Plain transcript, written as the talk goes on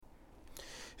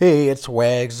Hey, it's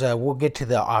Wags. We'll get to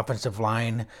the offensive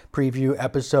line preview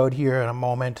episode here in a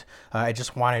moment. I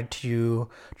just wanted to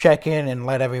check in and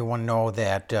let everyone know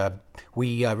that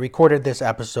we recorded this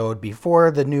episode before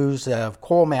the news of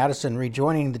Cole Madison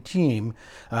rejoining the team.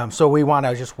 So we want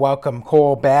to just welcome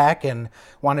Cole back and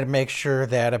wanted to make sure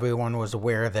that everyone was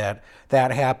aware that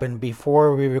that happened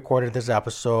before we recorded this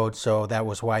episode. So that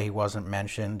was why he wasn't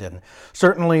mentioned. And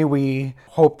certainly we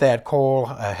hope that Cole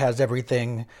has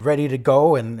everything ready to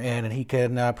go and he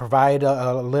can provide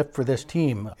a lift for this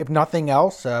team. If nothing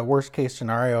else, worst case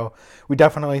scenario, we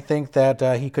definitely think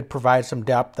that he could provide some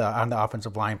depth on the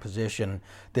offensive line position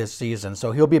this season.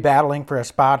 So he'll be battling for a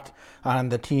spot on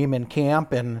the team in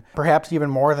camp, and perhaps even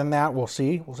more than that. We'll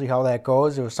see. We'll see how that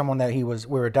goes. It was someone that we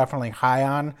were definitely high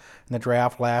on in the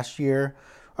draft last year.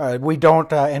 We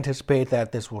don't anticipate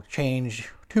that this will change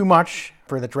too much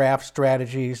for the draft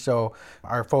strategy, so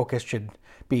our focus should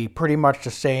be pretty much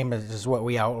the same as what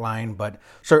we outlined, but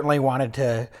certainly wanted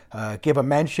to give a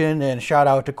mention and shout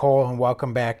out to Cole and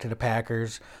welcome back to the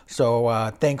Packers.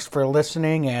 So thanks for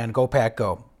listening, and go Pack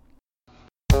Go.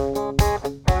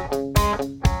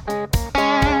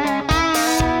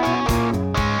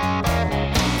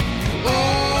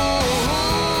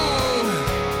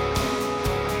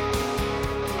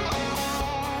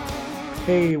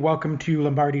 Hey, welcome to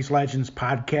Lombardi's Legends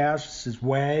podcast. This is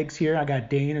Wags here. I got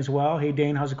Dane as well. Hey,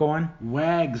 Dane, how's it going?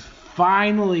 Wags,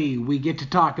 finally we get to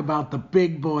talk about the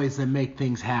big boys that make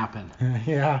things happen.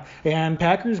 Yeah, and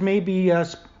Packers may be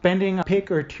spending a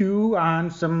pick or two on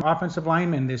some offensive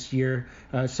linemen this year.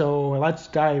 So let's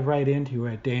dive right into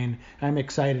it, Dane. I'm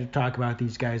excited to talk about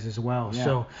these guys as well. Yeah.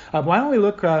 So why don't we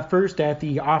look first at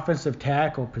the offensive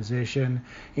tackle position?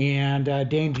 And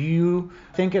Dane, do you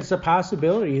think it's a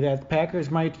possibility that the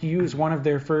Packers might use one of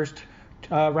their first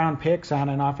round picks on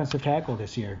an offensive tackle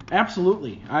this year?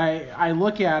 Absolutely. I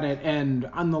look at it, and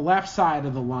on the left side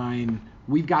of the line,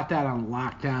 we've got that on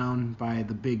lockdown by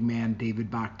the big man, David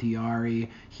Bakhtiari.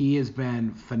 He has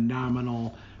been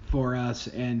phenomenal for us,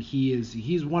 and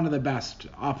he's one of the best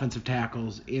offensive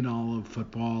tackles in all of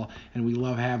football, and we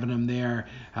love having him there.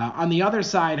 On the other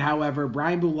side, however,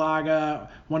 Brian Bulaga,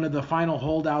 one of the final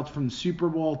holdouts from the Super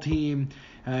Bowl team,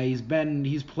 he's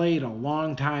played a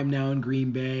long time now in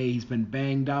Green Bay. He's been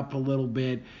banged up a little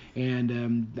bit,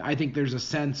 and I think there's a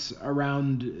sense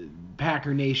around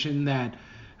Packer Nation that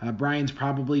Brian's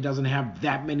probably doesn't have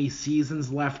that many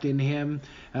seasons left in him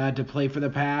to play for the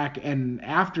Pack. And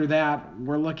after that,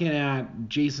 we're looking at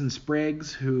Jason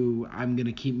Spriggs, who I'm going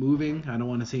to keep moving. I don't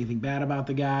want to say anything bad about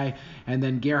the guy. And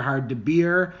then Gerhard de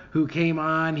Beer, who came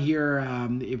on here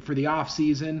for the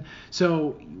offseason.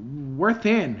 So we're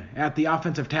thin at the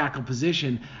offensive tackle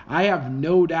position. I have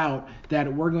no doubt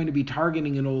that we're going to be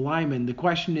targeting an O-lineman. The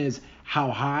question is how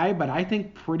high, but I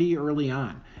think pretty early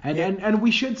on. And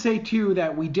we should say, too,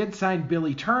 that we did sign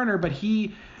Billy Turner, but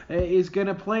he is going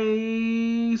to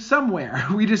play somewhere.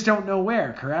 We just don't know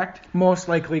where, correct? Most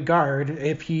likely guard.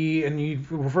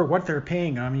 For what they're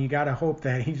paying him, you got to hope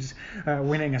that he's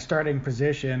winning a starting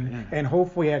position, and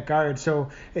hopefully at guard. So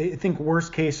I think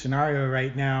worst case scenario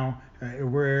right now,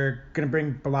 we're going to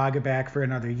bring Bulaga back for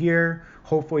another year.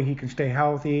 Hopefully he can stay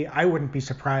healthy. I wouldn't be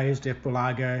surprised if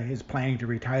Bulaga is planning to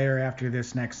retire after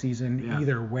this next season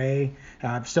either way.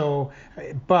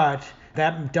 But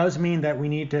that does mean that we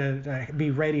need to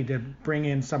be ready to bring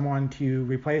in someone to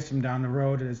replace him down the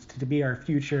road to be our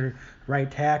future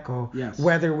right tackle. Yes.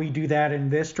 Whether we do that in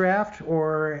this draft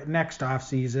or next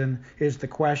offseason is the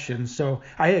question. So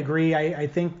I agree. I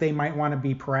think they might want to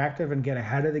be proactive and get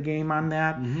ahead of the game on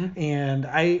that. Mm-hmm. And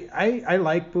I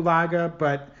like Bulaga,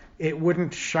 but it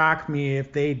wouldn't shock me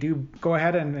if they do go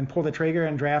ahead and pull the trigger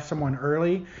and draft someone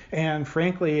early. And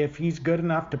frankly, if he's good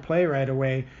enough to play right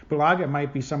away, Bulaga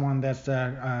might be someone that's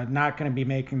not going to be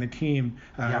making the team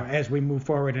as we move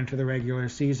forward into the regular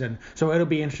season. So it'll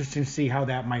be interesting to see how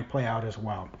that might play out as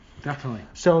well. Definitely.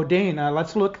 So, Dane,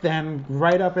 let's look then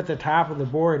right up at the top of the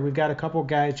board. We've got a couple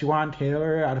guys. Juwan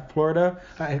Taylor out of Florida,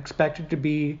 expected to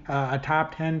be a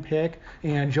top 10 pick,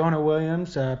 and Jonah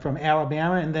Williams from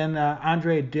Alabama, and then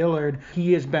Andre Dillard.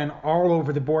 He has been all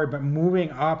over the board, but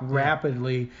moving up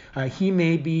rapidly. He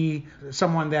may be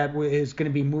someone that is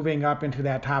going to be moving up into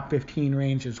that top 15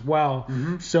 range as well.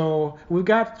 Mm-hmm. So we've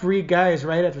got three guys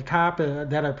right at the top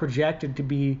that are projected to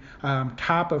be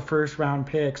top of first-round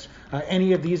picks.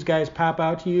 Any of these guys pop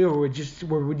out to you, or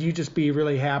would you just be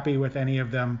really happy with any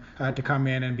of them to come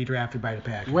in and be drafted by the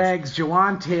Packers? Wags,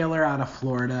 Juwan Taylor out of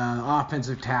Florida,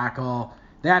 offensive tackle.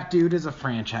 That dude is a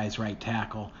franchise right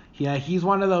tackle. Yeah, he's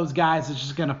one of those guys that's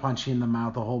just gonna punch you in the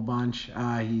mouth a whole bunch.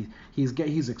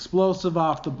 He's explosive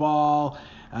off the ball.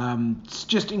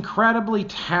 Just incredibly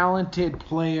talented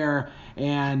player.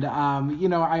 And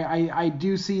I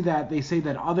do see that they say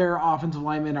that other offensive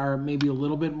linemen are maybe a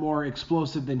little bit more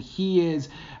explosive than he is.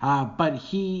 But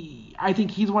I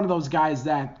think he's one of those guys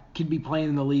that could be playing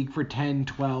in the league for 10,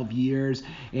 12 years,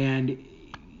 and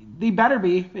they better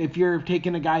be if you're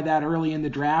taking a guy that early in the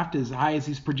draft as high as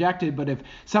he's projected. But if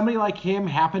somebody like him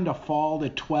happened to fall to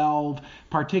 12,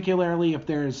 particularly if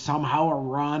there's somehow a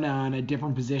run on a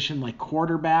different position like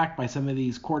quarterback by some of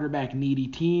these quarterback needy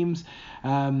teams,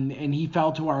 and he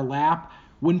fell to our lap,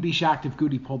 wouldn't be shocked if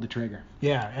Goody pulled the trigger.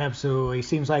 Yeah, absolutely.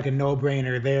 Seems like a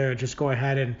no-brainer there. Just go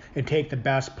ahead and take the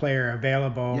best player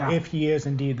available, if he is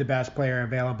indeed the best player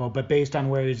available. But based on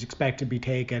where he's expected to be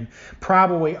taken,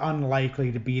 probably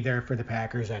unlikely to be there for the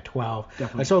Packers at 12.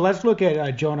 Definitely. So let's look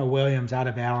at Jonah Williams out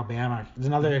of Alabama.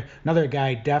 Another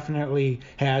guy definitely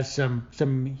has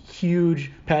some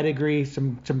huge pedigree,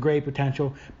 some great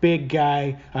potential. Big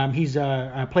guy. He's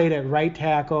played at right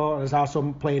tackle. Has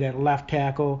also played at left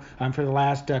tackle for the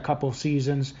last couple of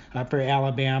seasons for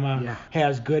Alabama.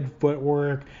 Has good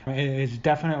footwork, is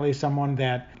definitely someone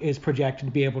that is projected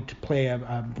to be able to play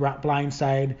a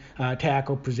blindside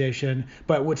tackle position,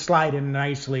 but would slide in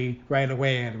nicely right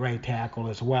away at right tackle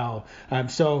as well.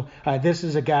 So this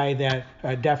is a guy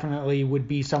that definitely would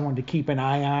be someone to keep an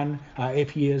eye on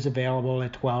if he is available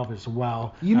at 12 as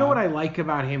well. You know what I like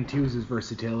about him too is his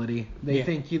versatility. They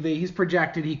think he's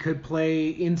projected he could play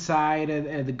inside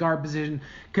at the guard position,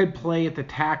 could play at the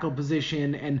tackle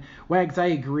position, and Wags, I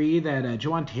agree that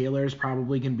Jawaan Taylor is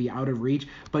probably going to be out of reach,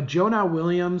 but Jonah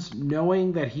Williams,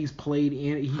 knowing that he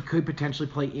could potentially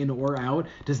play in or out,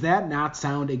 does that not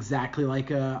sound exactly like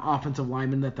an offensive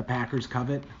lineman that the Packers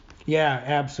covet? Yeah,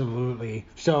 absolutely.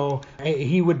 So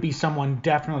he would be someone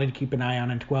definitely to keep an eye on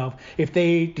in 12. If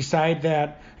they decide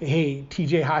that, hey,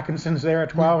 T.J. Hawkinson's there at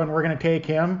 12 and we're going to take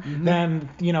him, then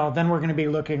we're going to be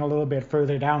looking a little bit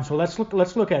further down. So let's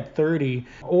look at 30.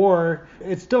 Or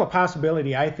it's still a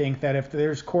possibility, I think, that if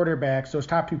there's quarterbacks, those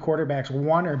top two quarterbacks,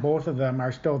 one or both of them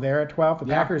are still there at 12, the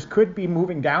Packers could be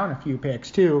moving down a few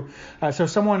picks too. So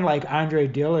someone like Andre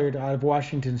Dillard out of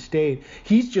Washington State,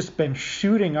 he's just been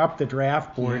shooting up the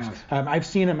draft boards. I've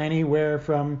seen him anywhere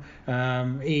from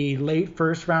a late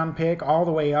first round pick all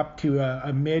the way up to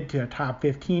a mid to a top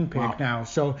 15 pick now.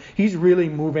 So he's really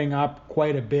moving up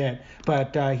quite a bit.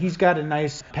 But he's got a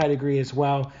nice pedigree as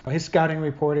well. His scouting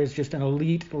report is just an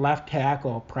elite left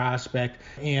tackle prospect.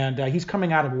 And he's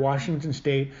coming out of Washington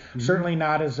State. Certainly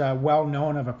not as well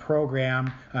known of a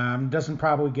program. Doesn't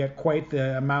probably get quite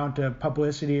the amount of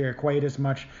publicity or quite as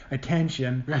much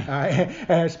attention,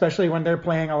 especially when they're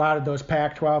playing a lot of those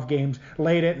Pac-12 games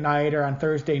late at night or on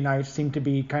Thursday nights seem to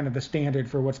be kind of the standard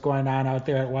for what's going on out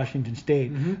there at Washington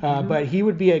State. But he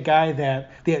would be a guy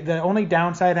that the only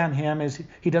downside on him is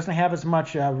he doesn't have as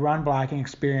much run blocking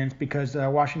experience because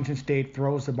Washington State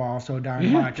throws the ball so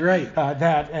darn much.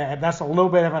 That's a little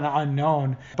bit of an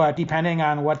unknown. But depending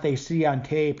on what they see on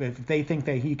tape, if they think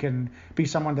that he can be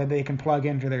someone that they can plug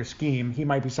into their scheme, he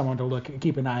might be someone to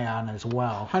keep an eye on as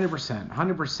well.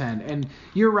 100%. And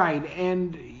you're right.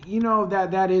 And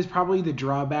that is probably the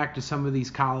drawback to some of these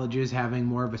colleges having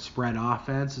more of a spread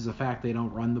offense is the fact they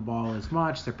don't run the ball as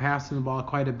much. They're passing the ball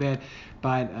quite a bit.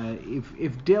 But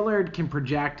if Dillard can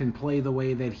project and play the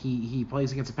way that he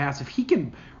plays against the pass, if he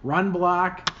can run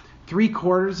block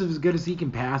 3/4 of as good as he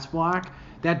can pass block,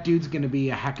 that dude's going to be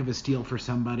a heck of a steal for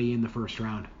somebody in the first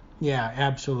round. Yeah,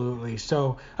 absolutely.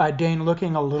 So, Dane,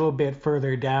 looking a little bit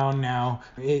further down now,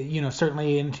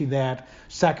 certainly into that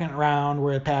second round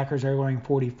where the Packers are going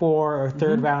 44 or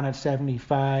third round at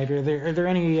 75. Are there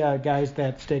any guys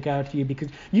that stick out to you? Because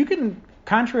you can,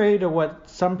 contrary to what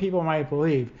some people might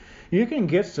believe, you can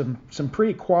get some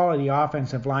pretty quality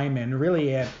offensive linemen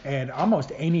really at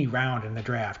almost any round in the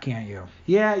draft, can't you?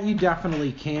 Yeah, you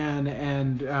definitely can,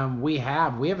 and we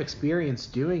have experience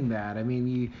doing that. I mean,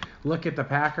 you look at the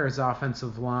Packers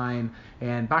offensive line,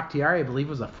 and Bakhtiari, I believe,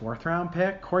 was a 4th-round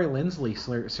pick. Corey Linsley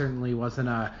certainly wasn't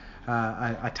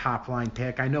a top-line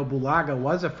pick. I know Bulaga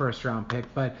was a 1st-round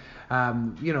pick, but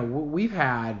we've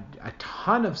had a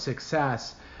ton of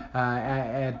success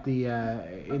in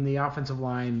the offensive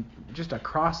line just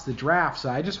across the draft. So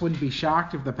I just wouldn't be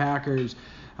shocked if the Packers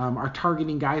are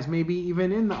targeting guys maybe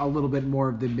even in a little bit more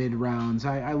of the mid rounds.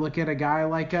 I look at a guy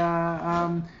like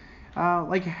a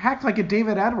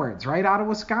David Edwards, right out of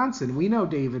Wisconsin. We know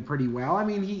David pretty well. I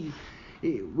mean,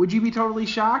 would you be totally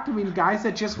shocked? I mean, guys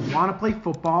that just want to play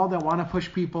football, that want to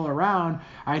push people around.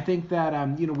 I think that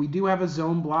we do have a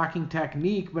zone blocking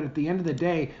technique, but at the end of the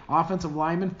day, offensive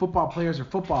linemen, football players are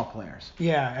football players.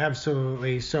 Yeah,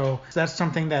 absolutely. So that's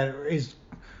something that is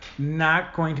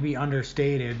not going to be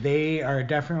understated. They are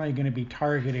definitely going to be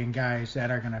targeting guys that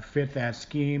are going to fit that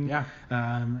scheme. Yeah.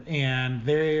 And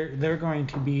they're going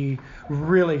to be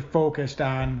really focused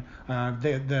on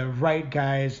the right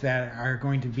guys that are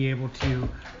going to be able to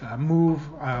move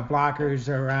blockers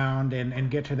around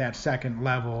and get to that second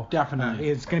level. Definitely.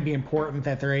 It's going to be important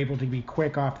that they're able to be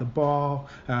quick off the ball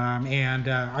and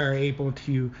are able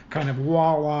to kind of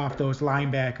wall off those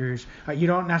linebackers. You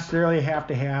don't necessarily have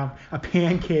to have a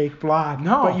pancake block,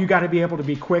 but you got to be able to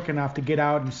be quick enough to get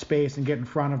out in space and get in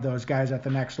front of those guys at the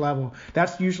next level.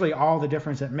 That's usually all the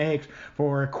difference it makes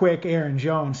for a quick Aaron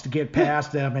Jones to get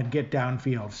past them and get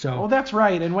downfield. So. Well, that's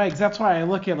right. And Wags, that's why I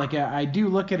look at I do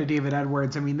look at a David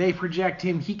Edwards. I mean, they project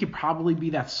him. He could probably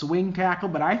be that swing tackle,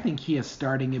 but I think he has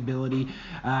starting ability.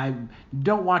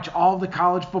 Don't watch all the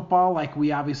college football like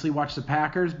we obviously watch the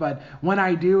Packers, but when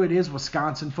I do, it is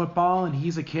Wisconsin football, and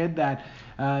he's a kid that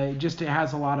just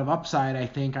has a lot of upside, I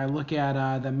think. I look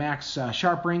at the Max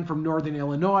Sharpring from Northern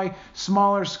Illinois,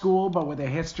 smaller school, but with a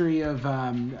history of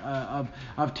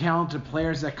talented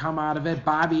players that come out of it.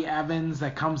 Bobby Evans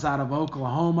that comes out of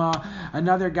Oklahoma,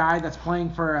 another guy that's playing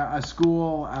for a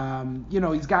school.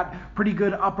 He's got pretty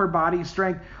good upper body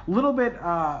strength. Little bit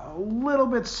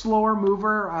slower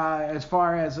mover as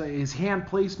far as his hand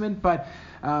placement, but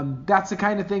that's the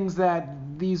kind of things that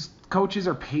these coaches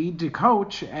are paid to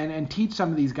coach and teach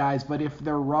some of these guys. But if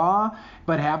they're raw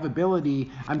but have ability,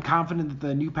 I'm confident that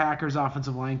the new Packers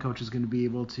offensive line coach is going to be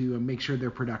able to make sure they're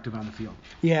productive on the field.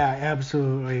 Yeah,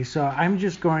 absolutely. So I'm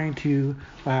just going to,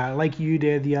 like you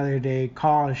did the other day,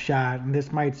 call a shot. And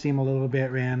this might seem a little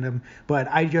bit random, but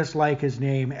I just like his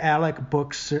name, Alex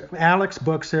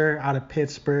Buchser out of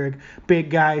Pittsburgh. Big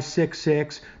guy,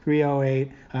 6'6",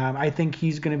 308. I think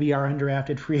he's going to be our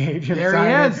undrafted free agent. There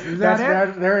he is. Is that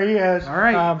it? There he is. All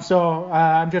right. So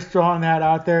I'm just throwing that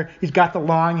out there. He's got the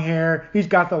long hair. He's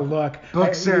got the look.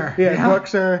 Buchser.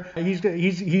 Buchser.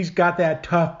 He's got that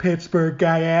tough Pittsburgh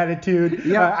guy attitude.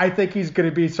 Yeah. I think he's going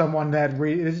to be someone that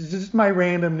it's just my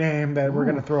random name that we're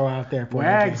going to throw out there for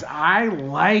Wags, I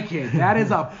like it. That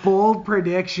is a bold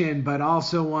prediction, but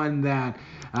also one that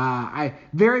I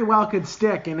very well could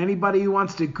stick. And anybody who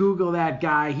wants to Google that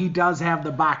guy, he does have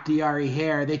the Bakhtiari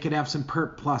hair. They could have some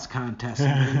Pert Plus contests.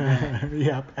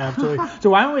 Yep, absolutely. So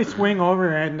why don't we swing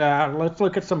over and let's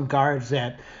look at some guards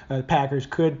that Packers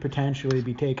could potentially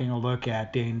be taking a look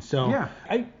at, Dane. So yeah.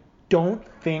 I don't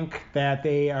think that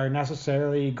they are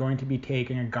necessarily going to be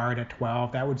taking a guard at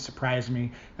 12. That would surprise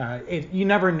me. You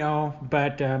never know,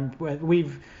 but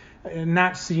we've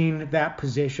not seen that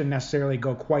position necessarily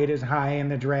go quite as high in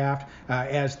the draft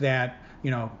as that,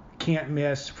 can't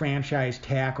miss franchise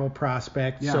tackle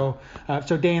prospect. Yeah.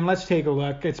 So Dane, let's take a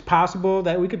look. It's possible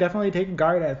that we could definitely take a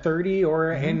guard at 30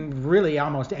 or in really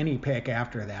almost any pick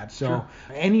after that. So Sure.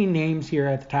 Any names here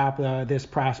at the top of this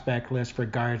prospect list for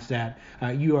guards that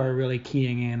you are really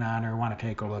keying in on or want to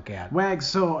take a look at? Wags,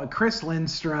 so Chris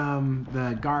Lindstrom,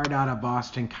 the guard out of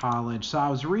Boston College. So I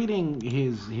was reading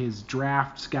his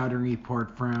draft scouting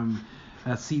report from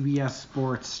CBS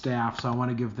Sports staff, so I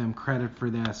want to give them credit for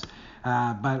this.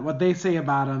 But what they say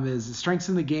about him is strengths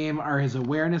in the game are his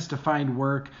awareness to find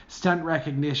work, stunt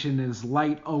recognition, and his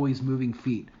light, always moving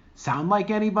feet. Sound like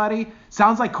anybody?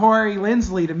 Sounds like Corey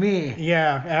Linsley to me.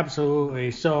 Yeah, absolutely.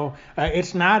 So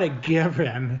it's not a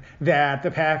given that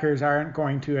the Packers aren't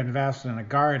going to invest in a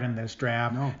guard in this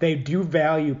draft. No. They do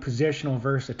value positional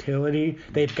versatility.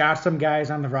 They've got some guys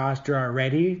on the roster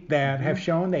already that have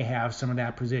shown they have some of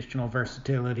that positional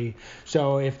versatility.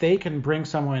 So if they can bring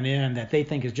someone in that they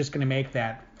think is just going to make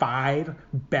that 5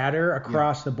 better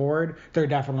across the board, they're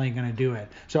definitely going to do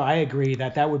it. So I agree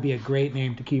that would be a great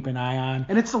name to keep an eye on.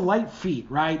 And it's the light feet,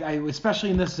 right?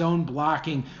 Especially in this zone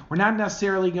blocking. We're not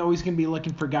necessarily always going to be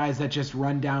looking for guys that just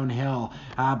run downhill.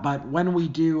 But when we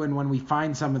do and when we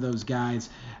find some of those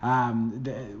guys,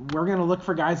 we're going to look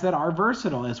for guys that are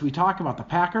versatile. As we talk about, the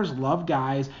Packers love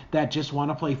guys that just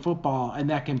want to play football and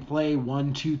that can play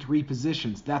 1, 2, 3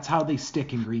 positions. That's how they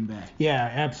stick in Green Bay. Yeah,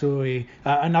 absolutely.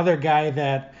 Another guy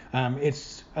that that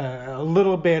it's a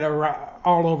little bit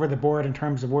all over the board in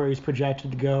terms of where he's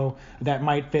projected to go. That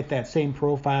might fit that same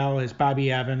profile as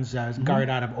Bobby Evans, guard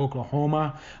out of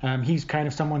Oklahoma. He's kind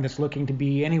of someone that's looking to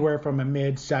be anywhere from a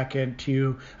mid-second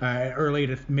to early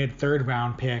to mid-third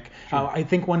round pick. I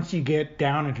think once you get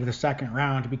down into the second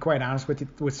round, to be quite honest with you,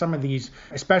 with some of these,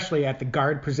 especially at the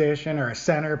guard position or a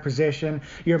center position,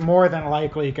 you're more than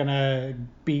likely going to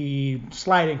be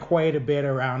sliding quite a bit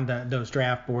around those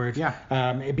draft boards.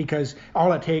 Because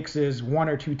all it takes is one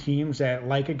or two teams that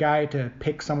like a guy to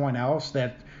pick someone else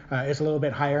that is a little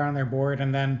bit higher on their board,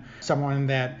 and then someone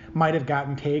that might have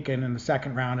gotten taken in the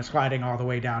second round is sliding all the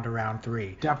way down to round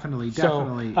 3. Definitely.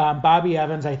 So Bobby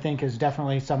Evans, I think, is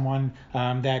definitely someone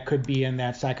that could be in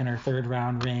that second or third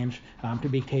round range to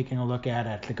be taking a look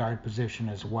at the guard position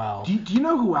as well. Do you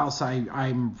know who else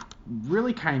I'm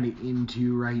really kind of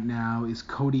into right now is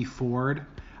Cody Ford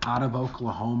out of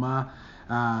Oklahoma.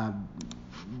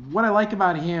 What I like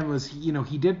about him was,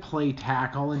 he did play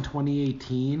tackle in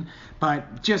 2018,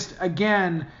 but just,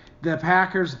 again, the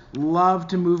Packers love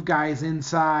to move guys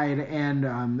inside,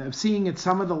 and seeing at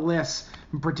some of the lists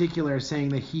in particular saying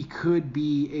that he could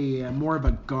be a more of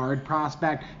a guard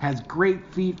prospect, has great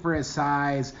feet for his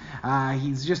size.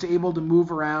 He's just able to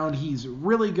move around. He's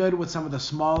really good with some of the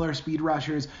smaller speed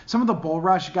rushers. Some of the bull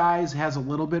rush guys has a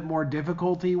little bit more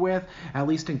difficulty with, at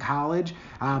least in college.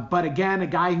 But again, a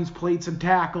guy who's played some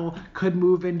tackle, could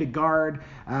move into guard.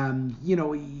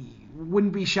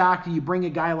 Wouldn't be shocked if you bring a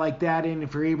guy like that in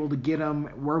if you're able to get him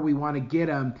where we want to get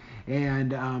him,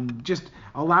 and just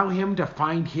allow him to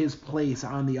find his place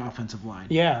on the offensive line.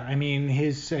 Yeah, I mean,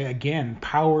 his, again,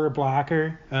 power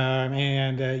blocker,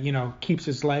 and, keeps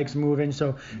his legs moving,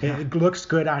 so it looks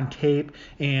good on tape,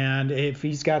 and if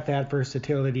he's got that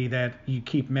versatility that you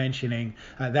keep mentioning,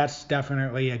 that's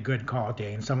definitely a good call,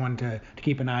 Dane, someone to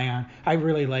keep an eye on. I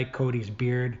really like Cody's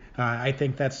beard. I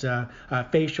think that's a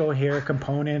facial hair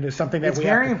component is something that it's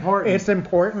very important. It's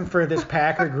important for this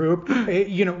Packer group.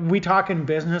 We talk in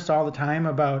business all the time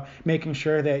about making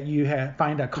sure that you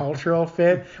find a cultural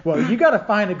fit. Well, you got to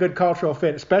find a good cultural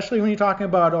fit, especially when you're talking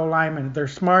about O-linemen. They're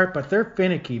smart, but they're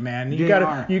finicky, man. You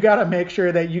got to make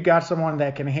sure that you got someone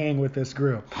that can hang with this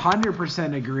group.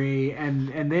 100% agree,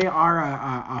 and they are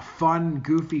a fun,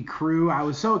 goofy crew. I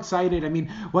was so excited. I mean,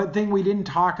 one thing we didn't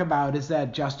talk about is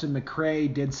that Justin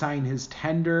McCray did sign his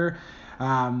tender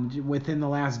within the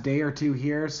last day or two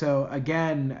here. So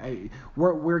again,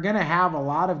 we're going to have a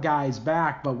lot of guys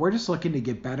back, but we're just looking to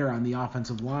get better on the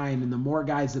offensive line, and the more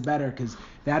guys, the better, because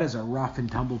that is a rough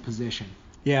and tumble position.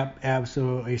 Yeah,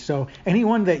 absolutely. So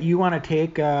anyone that you want to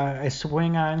take a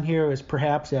swing on here is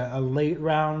perhaps a late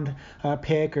round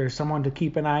pick or someone to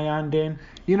keep an eye on, Dane?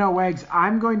 Wags,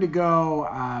 I'm going to go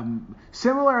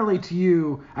similarly to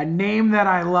you, a name that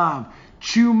I love,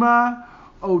 Chuma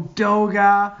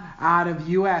Odoga out of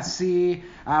USC.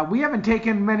 We haven't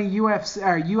taken many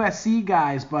USC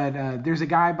guys, but there's a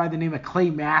guy by the name of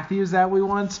Clay Matthews that we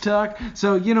once took.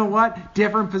 So you know what?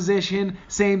 Different position,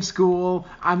 same school.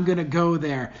 I'm going to go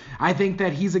there. I think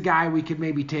that he's a guy we could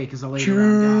maybe take as a later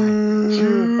round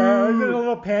guy. A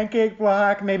little pancake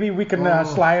block. Maybe we can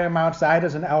slide him outside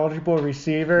as an eligible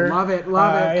receiver. Love it.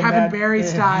 Kevin Berry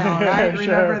style, right? Sure.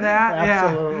 Remember that?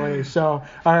 Absolutely. Yeah. So,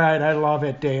 all right, I love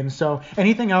it, Dane. So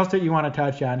anything else that you want to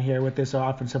touch on here with this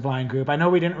offensive line group? I know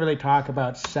we didn't really talk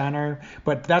about center,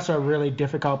 but that's a really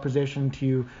difficult position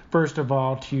to, first of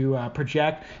all, to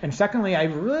project. And secondly, I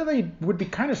really would be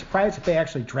kind of surprised if they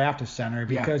actually draft a center,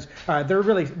 because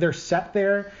they're set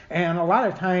there. And a lot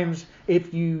of times,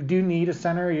 if you do need a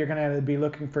center, you're going to be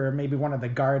looking for maybe one of the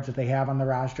guards that they have on the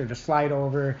roster to slide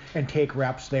over and take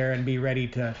reps there and be ready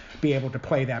to be able to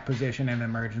play that position in an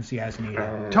emergency as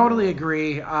needed. Totally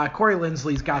agree. Corey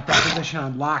Lindsley's got that position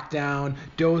on lockdown.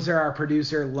 Dozer, our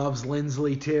producer, loves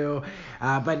Lindsley too.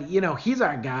 But, he's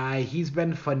our guy. He's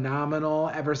been phenomenal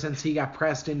ever since he got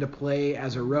pressed into play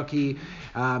as a rookie.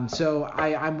 So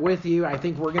I'm with you. I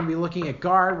think we're going to be looking at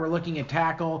guard. We're looking at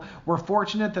tackle. We're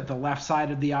fortunate that the left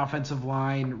side of the offensive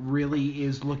line really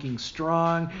is looking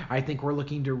strong. I think we're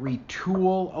looking to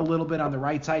retool a little bit on the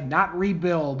right side, not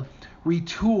rebuild,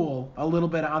 retool a little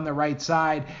bit on the right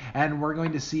side, and we're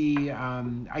going to see,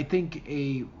 I think,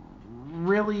 a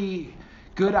really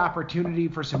good opportunity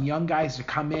for some young guys to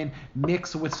come in,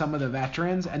 mix with some of the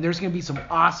veterans, and there's going to be some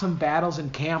awesome battles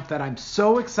in camp that I'm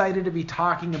so excited to be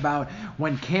talking about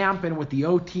when camp and with the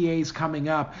OTAs coming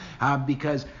up,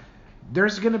 because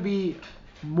there's going to be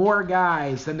more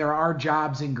guys than there are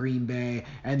jobs in Green Bay,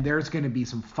 and there's going to be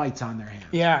some fights on their hands.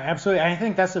 Yeah, absolutely. I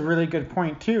think that's a really good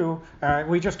point too.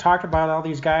 We just talked about all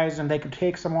these guys, and they could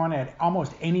take someone at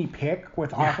almost any pick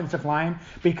with offensive line,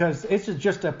 because this is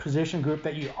just a position group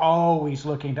that you're always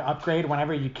looking to upgrade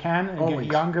whenever you can and Always.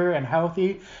 get younger and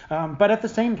healthy. But at the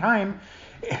same time,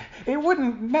 it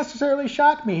wouldn't necessarily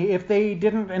shock me if they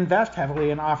didn't invest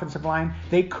heavily in offensive line.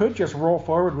 They could just roll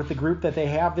forward with the group that they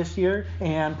have this year,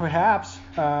 and perhaps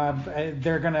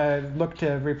they're going to look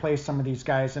to replace some of these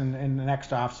guys in the next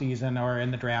offseason or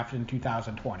in the draft in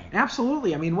 2020.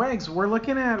 Absolutely. I mean, Wags,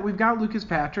 we've got Lucas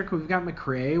Patrick, we've got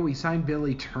McCray, we signed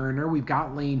Billy Turner, we've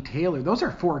got Lane Taylor. Those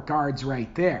are 4 guards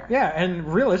right there. Yeah,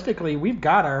 and realistically, we've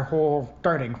got our whole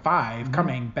starting 5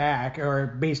 coming back, or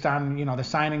based on the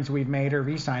signings we've made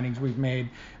or re-signings we've made.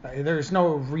 There's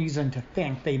no reason to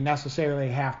think they necessarily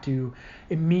have to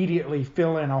immediately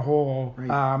fill in a hole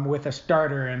with a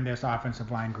starter in this offensive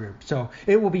line group. So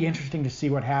it will be interesting to see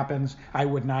what happens. I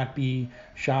would not be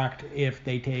shocked if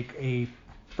they take a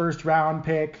first round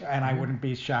pick, and I wouldn't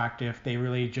be shocked if they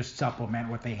really just supplement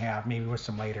what they have, maybe with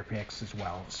some later picks as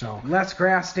well. So less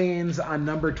grass stains on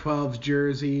number 12's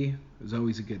jersey is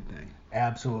always a good thing.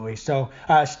 Absolutely. So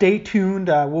stay tuned.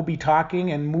 We'll be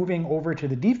talking and moving over to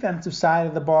the defensive side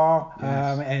of the ball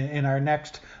in our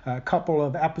next couple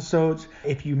of episodes.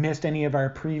 If you missed any of our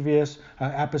previous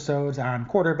episodes on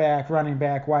quarterback, running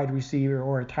back, wide receiver,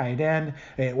 or tight end,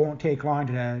 it won't take long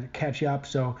to catch up.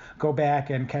 So go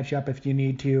back and catch up if you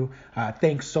need to.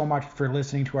 Thanks so much for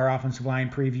listening to our offensive line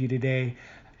preview today.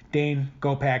 Dane,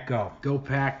 go Pack, go. Go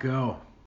Pack, go.